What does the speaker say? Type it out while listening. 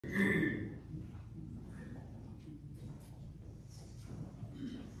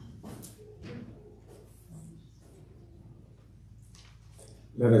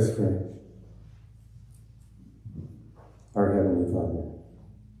Let us pray. Our Heavenly Father,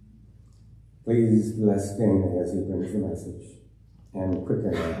 please bless Dana as he brings the message and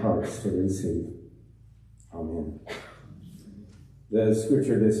quicken our hearts to receive. Amen. The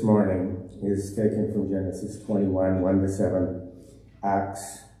scripture this morning is taken from Genesis 21, 1-7,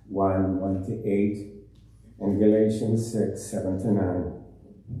 Acts 1, 1-8, and Galatians 6, 7-9.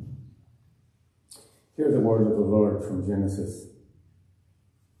 Hear the word of the Lord from Genesis.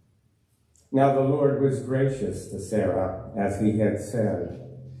 Now the Lord was gracious to Sarah, as he had said,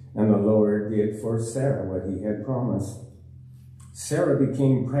 and the Lord did for Sarah what he had promised. Sarah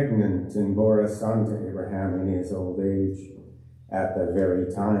became pregnant and bore a son to Abraham in his old age, at the very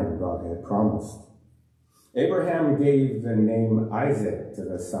time God had promised. Abraham gave the name Isaac to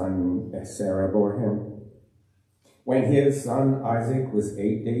the son Sarah bore him. When his son Isaac was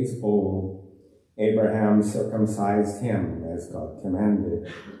 8 days old, Abraham circumcised him as God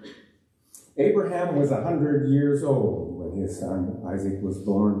commanded. Abraham was 100 years old when his son Isaac was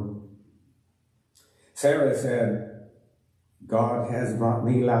born. Sarah said, God has brought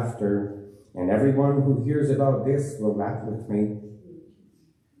me laughter, and everyone who hears about this will laugh with me.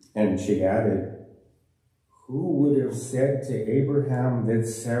 And she added, who would have said to Abraham that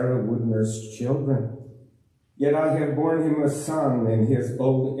Sarah would nurse children? Yet I have borne him a son in his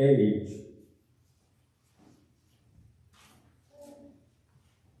old age.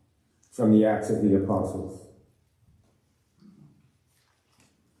 From the Acts of the Apostles.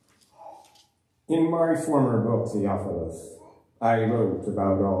 In my former book, Theophilus, I wrote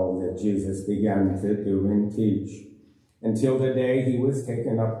about all that Jesus began to do and teach, until the day he was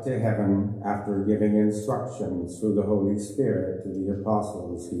taken up to heaven after giving instructions through the Holy Spirit to the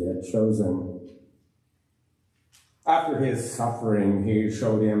apostles he had chosen. After his suffering, he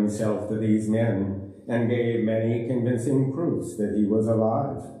showed himself to these men and gave many convincing proofs that he was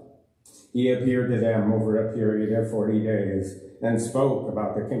alive. He appeared to them over a period of 40 days and spoke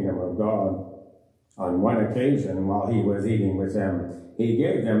about the kingdom of God. On one occasion, while he was eating with them, he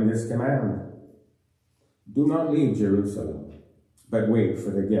gave them this command: do not leave Jerusalem, but wait for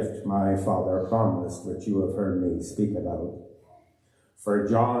the gift my Father promised, which you have heard me speak about. For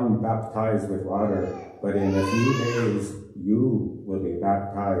John baptized with water, but in a few days you will be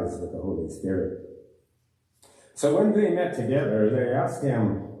baptized with the Holy Spirit. So when they met together, they asked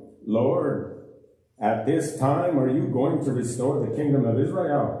him, Lord, at this time are you going to restore the kingdom of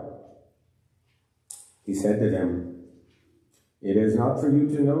Israel? He said to them, it is not for you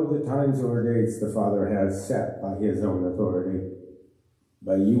to know the times or dates the Father has set by his own authority,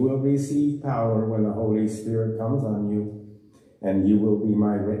 but you will receive power when the Holy Spirit comes on you, and you will be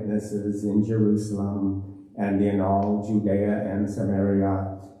my witnesses in Jerusalem and in all Judea and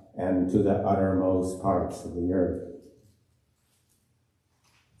Samaria and to the uttermost parts of the earth.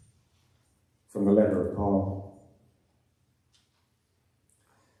 From the letter of Paul.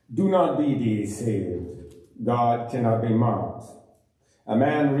 Do not be deceived. God cannot be mocked. A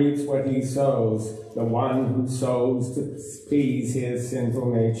man reaps what he sows. The one who sows to please his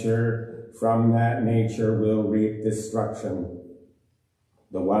sinful nature, from that nature will reap destruction.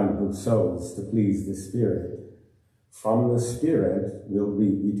 The one who sows to please the Spirit, from the Spirit will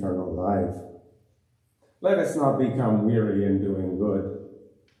reap eternal life. Let us not become weary in doing good,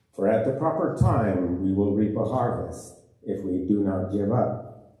 for at the proper time we will reap a harvest if we do not give up.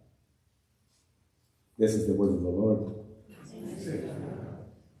 This is the word of the Lord.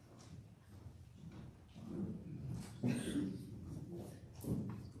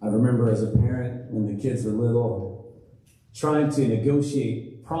 I remember as a parent, when the kids were little, trying to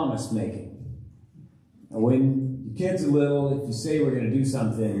negotiate promise making. And when your kids are little, if you say we're going to do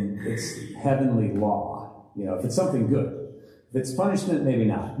something, it's heavenly law. You know, if it's something good. If it's punishment, maybe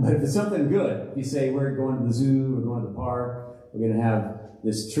not. But if it's something good, if you say we're going to the zoo, we're going to the park, we're going to have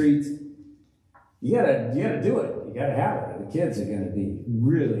this treat, you gotta do it. You gotta have it. The kids are going to be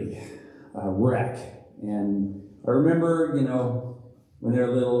really a wreck. And I remember, you know, when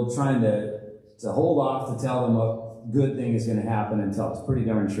they're little, trying to hold off to tell them what good thing is going to happen until I was pretty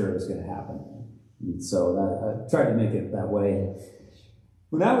darn sure it was going to happen. And so I tried to make it that way.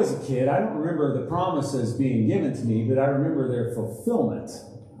 When I was a kid, I don't remember the promises being given to me, but I remember their fulfillment.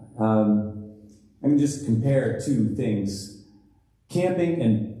 I can just compare two things, camping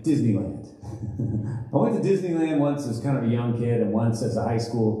and Disneyland. I went to Disneyland once as kind of a young kid and once as a high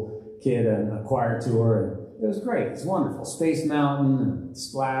school kid on a choir tour, and it was great. It's wonderful. Space Mountain, and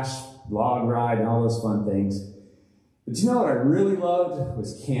Splash, log ride, and all those fun things. But you know what I really loved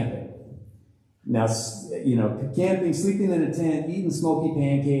was camping. Now, you know, camping, sleeping in a tent, eating smoky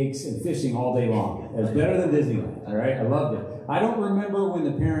pancakes, and fishing all day long. It was better than Disneyland, all right? I loved it. I don't remember when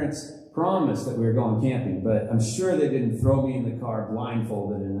the parents promised that we were going camping, but I'm sure they didn't throw me in the car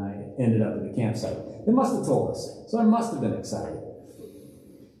blindfolded and I ended up at the campsite. They must have told us, so I must have been excited.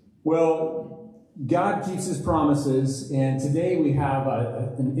 Well, God keeps his promises, and today we have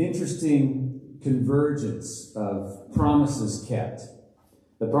an interesting convergence of promises kept.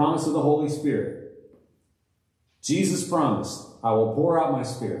 The promise of the Holy Spirit. Jesus promised, I will pour out my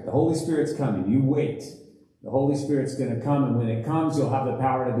Spirit. The Holy Spirit's coming. You wait. The Holy Spirit's going to come, and when it comes, you'll have the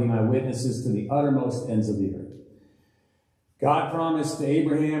power to be my witnesses to the uttermost ends of the earth. God promised to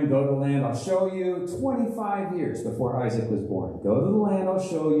Abraham, go to the land I'll show you, 25 years before Isaac was born. Go to the land I'll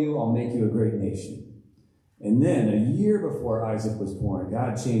show you, I'll make you a great nation. And then, a year before Isaac was born,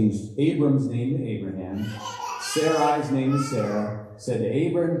 God changed Abram's name to Abraham, Sarai's name to Sarah, said to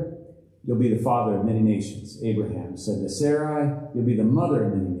Abram, you'll be the father of many nations. Abraham said to Sarai, you'll be the mother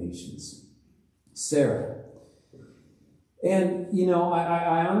of many nations. Sarah. And, you know,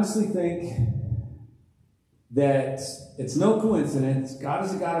 I honestly think that it's no coincidence. God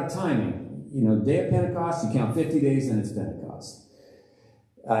is a God of timing. You know, day of Pentecost, you count 50 days and it's Pentecost.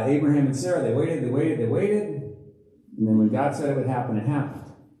 Abraham and Sarah, they waited. And then when God said it would happen, it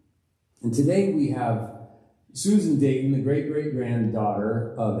happened. And today we have Susan Dayton, the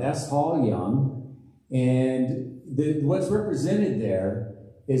great-great-granddaughter of S. Hall Young. And what's represented there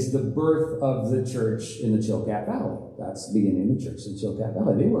is the birth of the church in the Chilkat Valley. That's the beginning of the church in Chilkat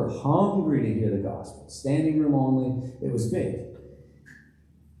Valley. They were hungry to hear the gospel. Standing room only. It was big.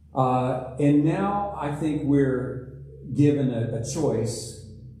 And now I think we're given a choice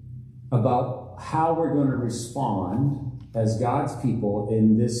about how we're going to respond as God's people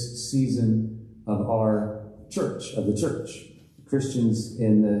in this season of our church, of the church, Christians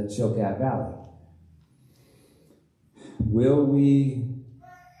in the Chilkat Valley. Will we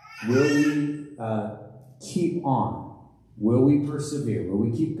keep on? Will we persevere? Will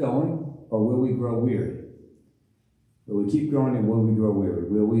we keep going, or will we grow weary? Will we keep growing, and will we grow weary?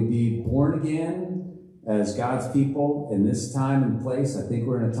 Will we be born again as God's people in this time and place? I think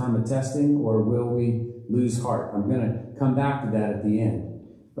we're in a time of testing, or will we lose heart? I'm going to come back to that at the end.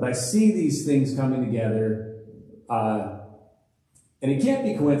 But I see these things coming together, and it can't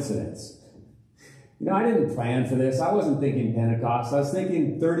be coincidence. You know, I didn't plan for this. I wasn't thinking Pentecost. I was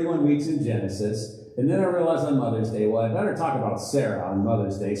thinking 31 weeks in Genesis. And then I realized on Mother's Day, well, I better talk about Sarah on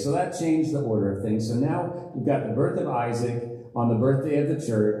Mother's Day. So that changed the order of things. So now we've got the birth of Isaac on the birthday of the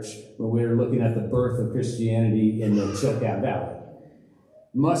church, when we were looking at the birth of Christianity in the Chilkat Valley.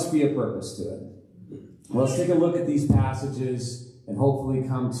 Must be a purpose to it. Well, let's take a look at these passages and hopefully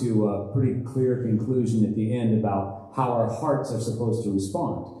come to a pretty clear conclusion at the end about how our hearts are supposed to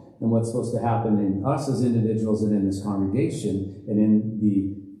respond and what's supposed to happen in us as individuals and in this congregation and in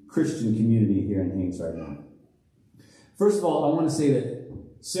the Christian community here in Haines right now. First of all, I want to say that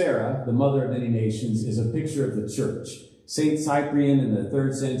Sarah, the mother of many nations, is a picture of the church. St. Cyprian in the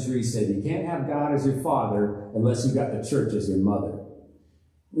 3rd century said, you can't have God as your father unless you've got the church as your mother.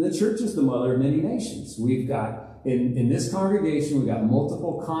 And the church is the mother of many nations. We've got, in this congregation, we've got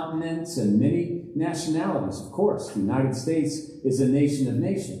multiple continents and many nationalities. Of course, the United States is a nation of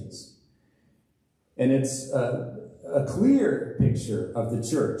nations. And it's a clear picture of the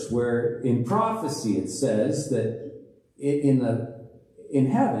church, where in prophecy it says that in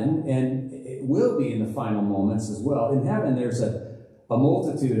heaven, and it will be in the final moments as well, in heaven there's a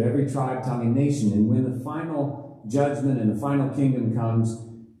multitude of every tribe, tongue, and nation, and when the final judgment and the final kingdom comes,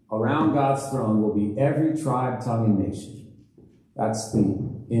 around God's throne will be every tribe, tongue, and nation. That's the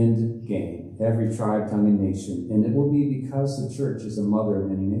end game, every tribe, tongue, and nation, and it will be because the church is a mother of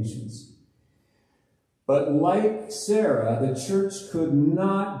many nations. But like Sarah, the church could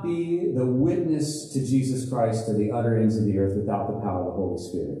not be the witness to Jesus Christ to the utter ends of the earth without the power of the Holy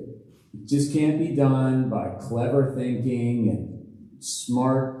Spirit. It just can't be done by clever thinking and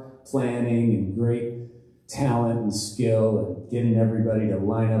smart planning and great talent and skill and getting everybody to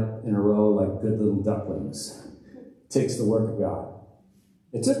line up in a row like good little ducklings. It takes the work of God.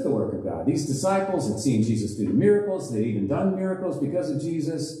 It took the work of God. These disciples had seen Jesus do miracles. They'd even done miracles because of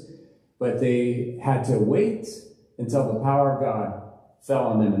Jesus. But they had to wait until the power of God fell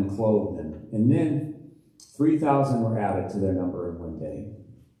on them and clothed them. And then 3,000 were added to their number in one day.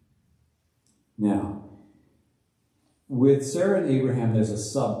 Now, with Sarah and Abraham, there's a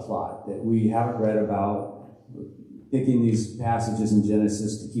subplot that we haven't read about. We're picking these passages in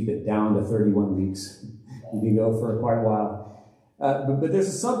Genesis to keep it down to 31 weeks. We can go for quite a while. But there's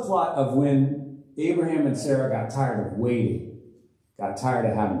a subplot of when Abraham and Sarah got tired of waiting, got tired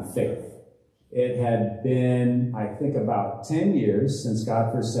of having faith. It had been, I think, about 10 years since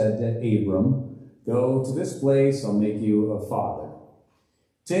God first said to Abram, Go to this place, I'll make you a father.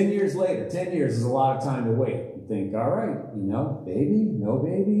 10 years later, 10 years is a lot of time to wait. You think, all right, baby, no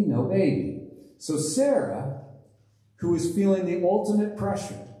baby, no baby. So Sarah, who was feeling the ultimate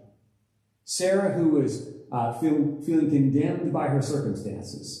pressure, Sarah, who was feeling condemned by her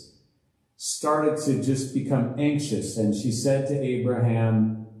circumstances, started to just become anxious. And she said to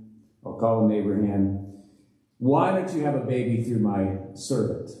Abraham, I'll call him Abraham, why don't you have a baby through my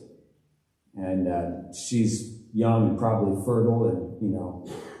servant? And she's young and probably fertile, and,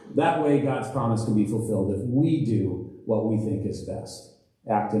 that way God's promise can be fulfilled if we do what we think is best,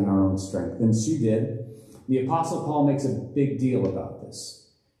 act in our own strength. And she did. The Apostle Paul makes a big deal about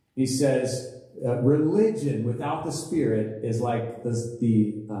this. He says, religion without the Spirit is like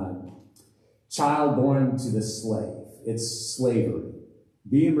the child born to the slave. It's slavery.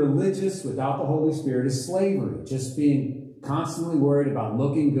 Being religious without the Holy Spirit is slavery. Just being constantly worried about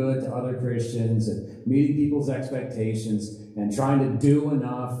looking good to other Christians and meeting people's expectations and trying to do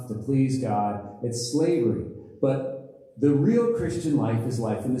enough to please God. It's slavery. But the real Christian life is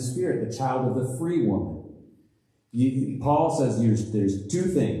life in the Spirit, the child of the free woman. Paul says there's two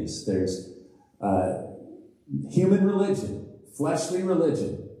things. There's human religion, fleshly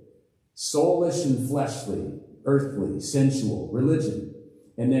religion, soulish and fleshly, earthly, sensual religion.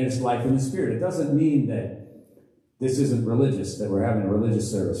 And there's life in the Spirit. It doesn't mean that this isn't religious, that we're having a religious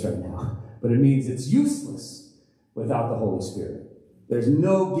service right now. But it means it's useless without the Holy Spirit. There's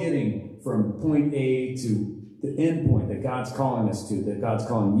no getting from point A to the end point that God's calling us to, that God's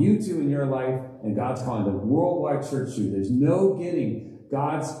calling you to in your life, and God's calling the worldwide church to. There's no getting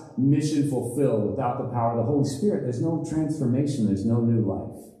God's mission fulfilled without the power of the Holy Spirit. There's no transformation. There's no new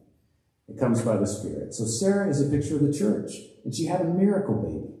life. It comes by the Spirit. So Sarah is a picture of the church, and she had a miracle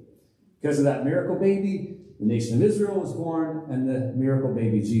baby. Because of that miracle baby, the nation of Israel was born, and the miracle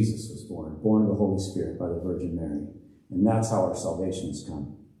baby Jesus was born of the Holy Spirit by the Virgin Mary. And that's how our salvation has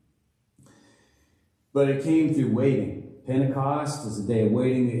come. But it came through waiting. Pentecost is a day of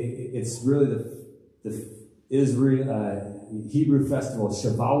waiting. It's really the Israel Hebrew festival,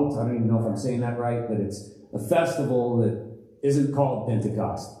 Shavuot. I don't even know if I'm saying that right, but it's a festival that isn't called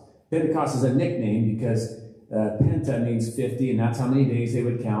Pentecost. Pentecost is a nickname because Penta means 50, and that's how many days they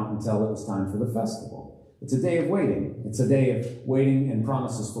would count until it was time for the festival. It's a day of waiting. It's a day of waiting and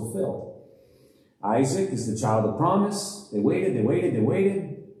promises fulfilled. Isaac is the child of promise. They waited, they waited, they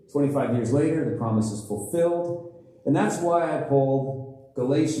waited. 25 years later, the promise is fulfilled. And that's why I pulled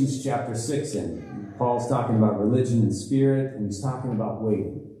Galatians chapter 6 in. Paul's talking about religion and spirit, and he's talking about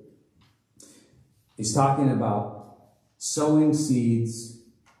waiting. He's talking about sowing seeds.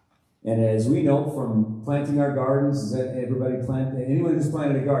 And as we know from planting our gardens, is that everybody anyone who's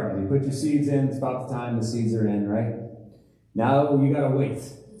planted a garden, you put your seeds in, it's about the time the seeds are in, right? Now you got to wait.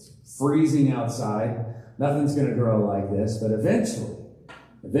 It's freezing outside. Nothing's going to grow like this, but eventually,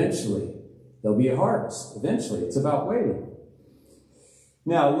 there'll be a harvest. Eventually, it's about waiting.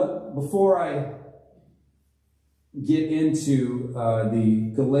 Now, before I get into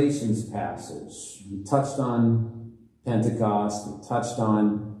the Galatians passage, we touched on Pentecost, we touched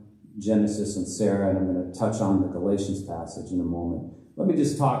on Genesis and Sarah, and I'm going to touch on the Galatians passage in a moment. Let me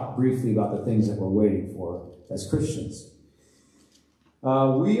just talk briefly about the things that we're waiting for as Christians.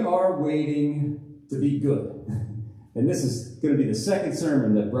 We are waiting to be good. And this is going to be the second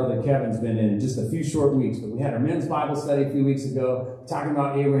sermon that Brother Kevin's been in just a few short weeks. But we had our men's Bible study a few weeks ago, talking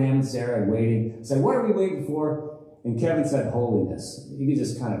about Abraham and Sarah and waiting. I said, what are we waiting for? And Kevin said holiness. You can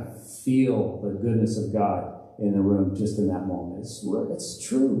just kind of feel the goodness of God in the room just in that moment. It's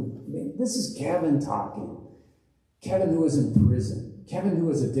true. I mean, this is Kevin talking. Kevin who was in prison. Kevin who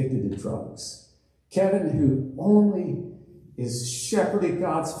was addicted to drugs. Kevin who only is shepherding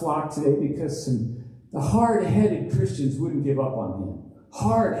God's flock today because the hard-headed Christians wouldn't give up on him.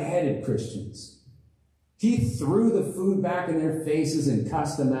 Hard-headed Christians. He threw the food back in their faces and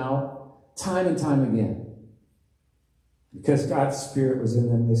cussed them out time and time again. Because God's Spirit was in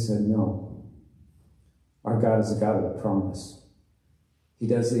them, they said, no. Our God is a God of the promise. He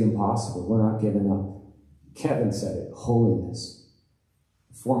does the impossible. We're not giving up. Kevin said it, holiness.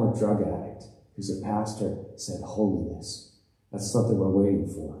 A former drug addict who's a pastor said holiness. That's something we're waiting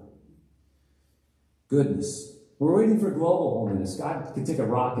for. Goodness. We're waiting for global holiness. God could take a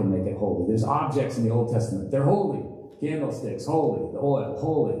rock and make it holy. There's objects in the Old Testament. They're holy. Candlesticks, holy. The oil,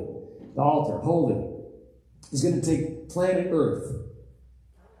 holy. The altar, holy. He's going to take planet Earth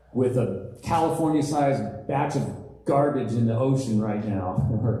with a California-sized batch of garbage in the ocean right now.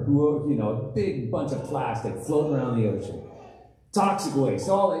 Or, a big bunch of plastic floating around the ocean. Toxic waste,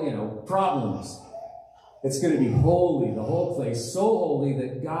 all, problems. It's going to be holy, the whole place, so holy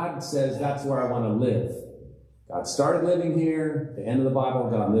that God says that's where I want to live. God started living here. At the end of the Bible,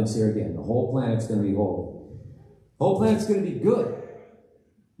 God lives here again. The whole planet's going to be holy. The whole planet's going to be good.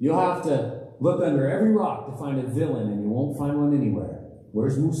 You'll have to look under every rock to find a villain, and you won't find one anywhere.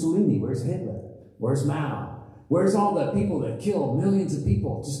 Where's Mussolini? Where's Hitler? Where's Mao? Where's all the people that kill millions of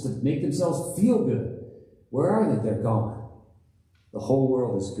people just to make themselves feel good? Where are they? They're gone. The whole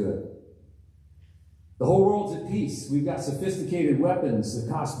world is good. The whole world's at peace. We've got sophisticated weapons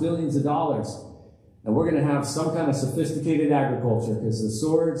that cost billions of dollars. And we're going to have some kind of sophisticated agriculture because the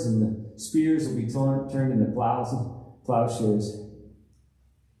swords and the spears will be turned into plows and plowshares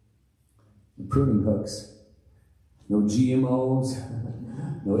and pruning hooks. No GMOs,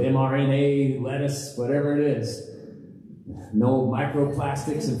 no mRNA, lettuce, whatever it is. No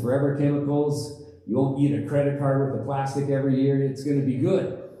microplastics and forever chemicals. You won't eat a credit card with the plastic every year. It's going to be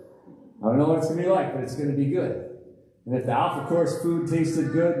good. I don't know what it's going to be like, but it's going to be good. And if the Alpha Course food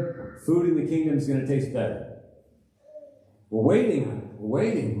tasted good, food in the kingdom is going to taste better. We're waiting on it. We're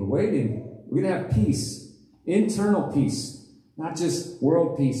waiting. We're waiting. We're going to have peace. Internal peace. Not just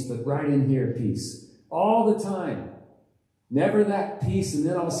world peace, but right in here peace. All the time. Never that peace, and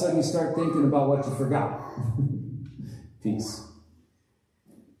then all of a sudden you start thinking about what you forgot. Peace.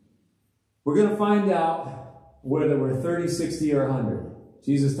 We're going to find out whether we're 30, 60, or 100.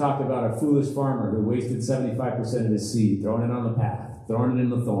 Jesus talked about a foolish farmer who wasted 75% of his seed, throwing it on the path, throwing it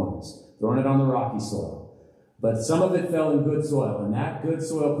in the thorns, throwing it on the rocky soil. But some of it fell in good soil, and that good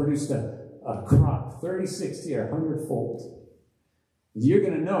soil produced a crop, 30, 60, or 100-fold. You're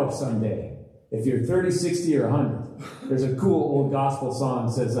going to know someday if you're 30, 60, or 100. There's a cool old gospel song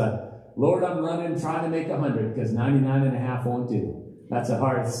that says, Lord, I'm running, trying to make 100, because 99.5 won't do. That's a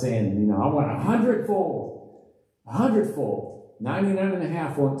hard saying. You know, I want 100-fold. 100-fold.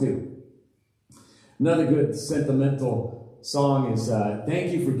 99.5 won't do. Another good sentimental song is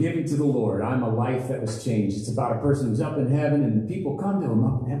Thank You for Giving to the Lord. I'm a life that was changed. It's about a person who's up in heaven and the people come to him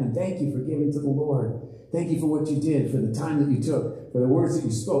up in heaven. Thank you for giving to the Lord. Thank you for what you did, for the time that you took, for the words that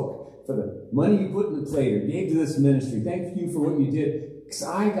you spoke, for the money you put in the plate or gave to this ministry. Thank you for what you did, because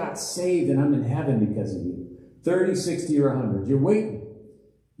I got saved and I'm in heaven because of you. 30, 60, or 100. You're waiting.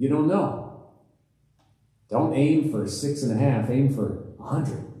 You don't know. Don't aim for 6.5, aim for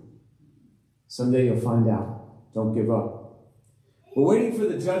 100. Someday you'll find out. Don't give up. We're waiting for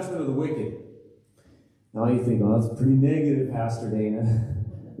the judgment of the wicked. Now you think, oh, that's pretty negative, Pastor Dana.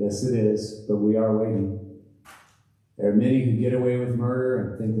 Yes, it is, but we are waiting. There are many who get away with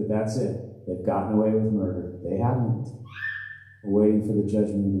murder and think that that's it. They've gotten away with murder. They haven't. We're waiting for the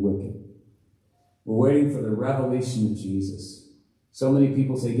judgment of the wicked. We're waiting for the revelation of Jesus. So many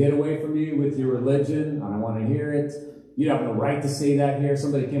people say, get away from me with your religion. I don't want to hear it. You have no right to say that here.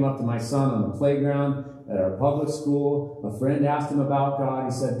 Somebody came up to my son on the playground at our public school. A friend asked him about God.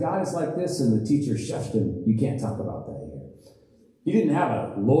 He said, God is like this. And the teacher shushed him. You can't talk about that here. He didn't have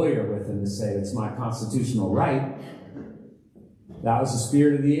a lawyer with him to say, it's my constitutional right. That was the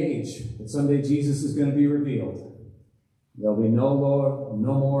spirit of the age. But someday Jesus is going to be revealed. There'll be no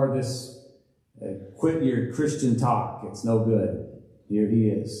more of this quit your Christian talk. It's no good. Here he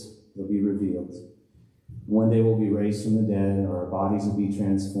is. He'll be revealed. One day we'll be raised from the dead, or our bodies will be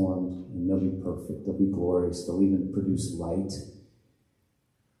transformed, and they'll be perfect. They'll be glorious. They'll even produce light.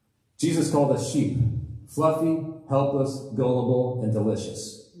 Jesus called us sheep. Fluffy, helpless, gullible, and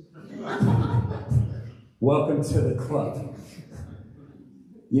delicious. Welcome to the club.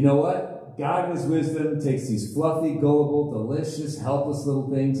 You know what? God in his wisdom takes these fluffy, gullible, delicious, helpless little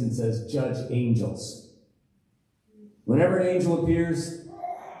things and says, judge angels. Whenever an angel appears,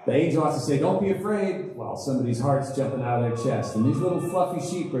 the angel has to say, don't be afraid, while somebody's heart's jumping out of their chest. And these little fluffy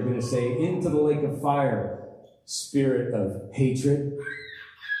sheep are going to say, into the lake of fire, spirit of hatred,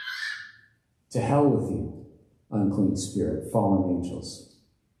 to hell with you, unclean spirit, fallen angels.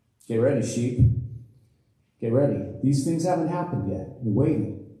 Get ready, sheep. Get ready. These things haven't happened yet. You're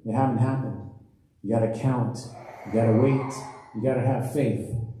waiting. They haven't happened. You got to count. You got to wait. You got to have faith.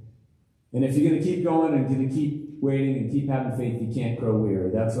 And if you're going to keep going and going to keep waiting and keep having faith, you can't grow weary.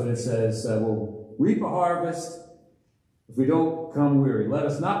 That's what it says. We'll reap a harvest if we don't come weary. Let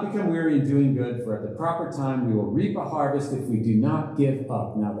us not become weary in doing good, for at the proper time we will reap a harvest if we do not give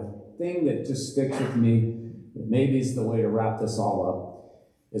up. Now, the thing that just sticks with me, that maybe is the way to wrap this all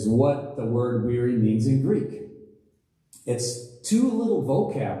up, is what the word weary means in Greek. It's two little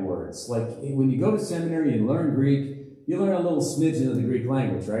vocab words. Like when you go to seminary and learn Greek, you learn a little smidgen of the Greek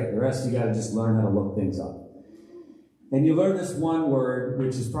language, right? The rest you got to just learn how to look things up. And you learn this one word,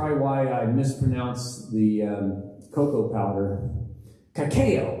 which is probably why I mispronounced the cocoa powder.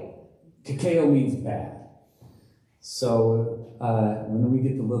 Cacao. Cacao means bad. So when we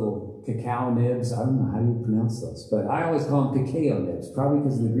get the little cacao nibs, I don't know, how do you pronounce those? But I always call them cacao nibs, probably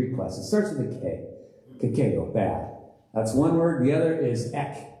because of the Greek class. It starts with a K. Cacao, bad. That's one word. The other is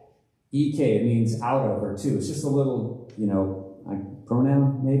ek. E-K, it means out of or to. It's just a little,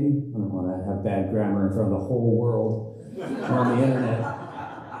 pronoun, maybe? I don't want to have bad grammar in front of the whole world on the internet.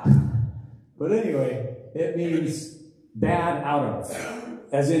 But anyway, it means bad out of.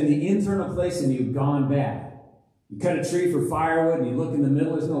 As in the internal place and you've gone bad. You cut a tree for firewood and you look in the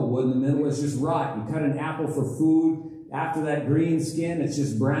middle, there's no wood in the middle, it's just rot. You cut an apple for food, after that green skin, it's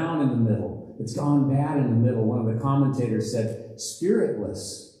just brown in the middle. It's gone bad in the middle. One of the commentators said,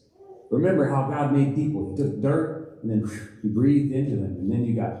 spiritless. Remember how God made people. He took dirt and then he breathed into them. And then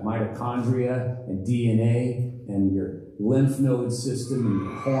you got mitochondria and DNA and your lymph node system and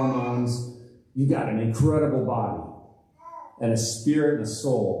your hormones. You got an incredible body and a spirit and a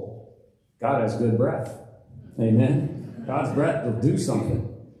soul. God has good breath. Amen. God's breath will do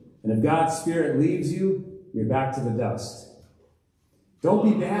something. And if God's spirit leaves you, you're back to the dust. Don't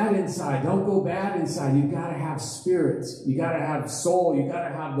be bad inside. Don't go bad inside. You've got to have spirit. You got to have soul. You got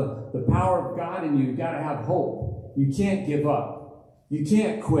to have the power of God in you. You've got to have hope. You can't give up. You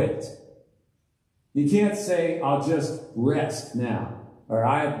can't quit. You can't say, I'll just rest now. Or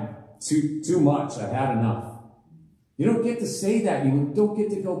I have too much. I've had enough. You don't get to say that. You don't get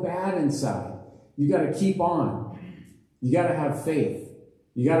to go bad inside. You got to keep on. You got to have faith.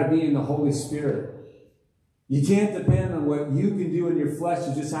 You got to be in the Holy Spirit. You can't depend on what you can do in your flesh.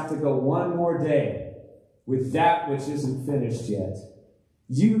 You just have to go one more day with that which isn't finished yet.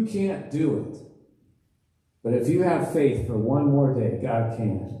 You can't do it. But if you have faith for one more day, God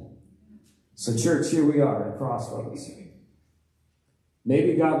can. So church, here we are at Crossroads.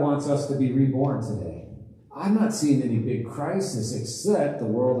 Maybe God wants us to be reborn today. I'm not seeing any big crisis except the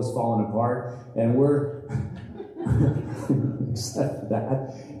world is falling apart and we're except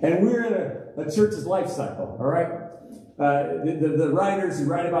that. And we're in a church's life cycle, all right? The writers who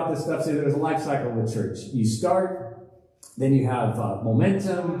write about this stuff say there's a life cycle of the church. You start, then you have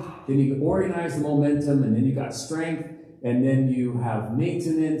momentum, then you organize the momentum, and then you got strength, and then you have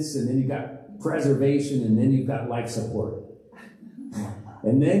maintenance, and then you got preservation, and then you've got life support.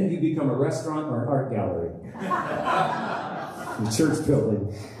 And then you become a restaurant or an art gallery. A church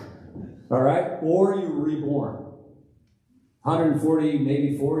building. All right? Or you're reborn. 140,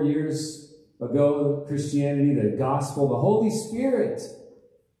 maybe 4 years ago, Christianity, the gospel, the Holy Spirit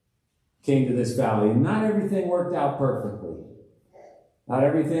came to this valley. And not everything worked out perfectly. Not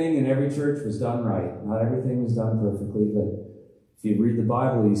everything in every church was done right. Not everything was done perfectly. But if you read the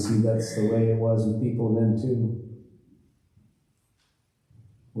Bible, you see that's the way it was with people then too.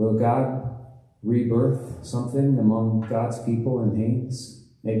 Will God rebirth something among God's people in Haines?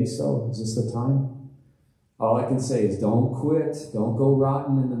 Maybe so. Is this the time? All I can say is don't quit. Don't go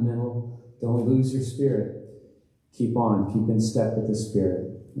rotten in the middle. Don't lose your spirit. Keep on. Keep in step with the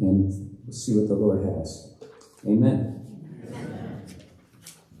Spirit. And we'll see what the Lord has. Amen.